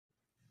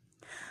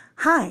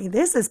Hi,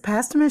 this is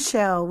Pastor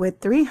Michelle with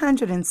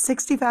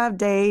 365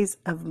 Days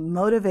of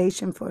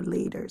Motivation for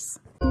Leaders.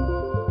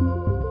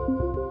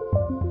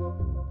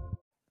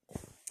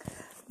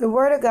 The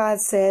Word of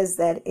God says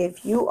that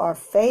if you are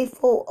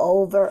faithful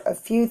over a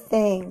few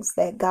things,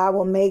 that God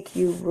will make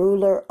you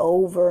ruler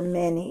over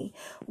many.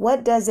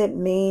 What does it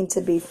mean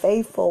to be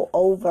faithful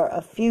over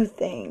a few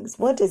things?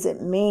 What does it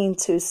mean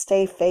to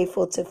stay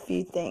faithful to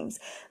few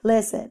things?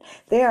 Listen,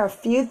 there are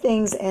few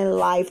things in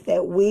life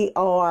that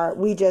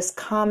we just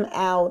come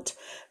out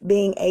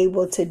being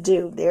able to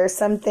do. There are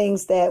some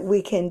things that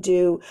we can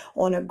do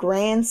on a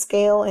grand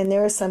scale, and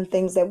there are some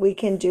things that we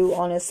can do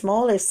on a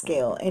smaller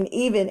scale. And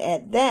even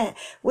at that,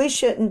 we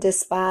shouldn't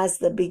despise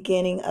the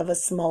beginning of a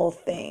small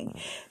thing.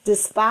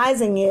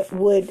 Despising it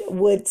would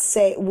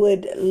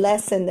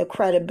lessen the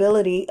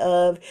credibility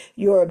of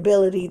your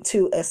ability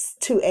to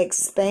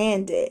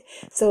expand it.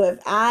 So if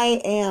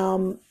I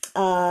am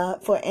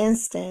for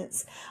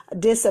instance,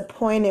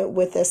 disappointed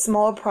with a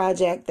small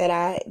project that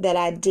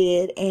I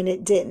did and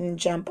it didn't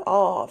jump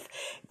off.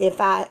 If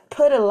I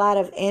put a lot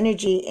of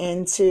energy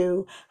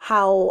into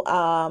how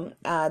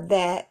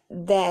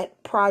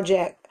that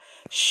project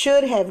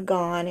should have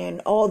gone and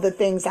all the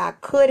things I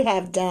could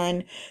have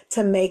done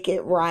to make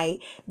it right,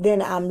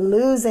 then I'm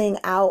losing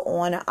out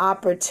on an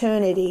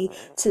opportunity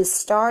to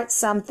start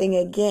something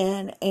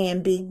again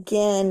and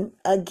begin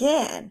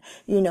again,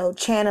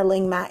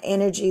 channeling my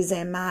energies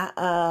and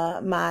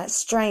my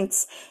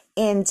strengths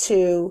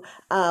into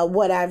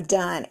what I've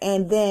done.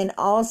 And then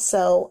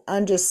also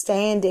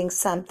understanding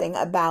something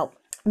about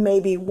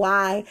maybe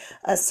why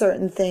a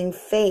certain thing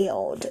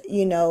failed.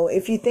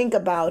 If you think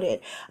about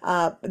it,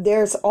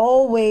 there's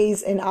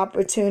always an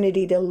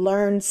opportunity to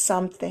learn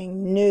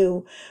something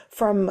new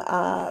from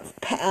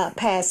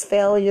past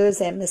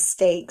failures and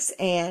mistakes.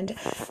 And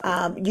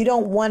you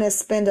don't want to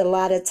spend a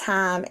lot of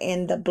time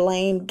in the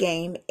blame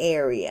game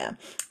area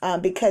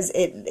because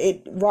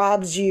it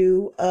robs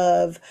you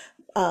of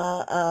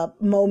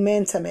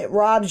momentum. It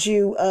robs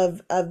you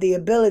of the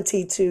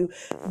ability to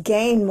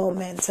gain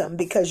momentum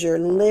because you're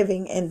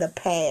living in the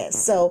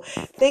past. So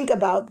think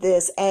about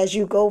this as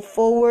you go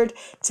forward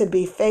to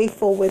be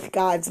faithful with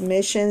God's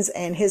missions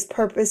and His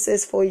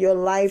purposes for your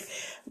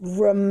life.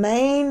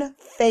 Remain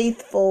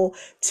faithful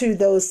to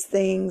those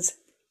things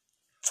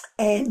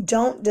and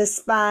don't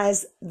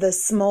despise the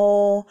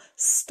small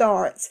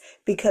starts,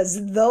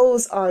 because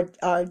those are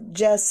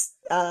just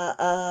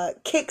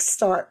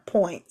kickstart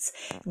points.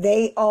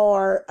 They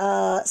are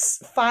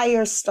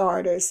fire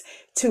starters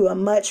to a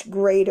much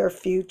greater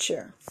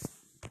future.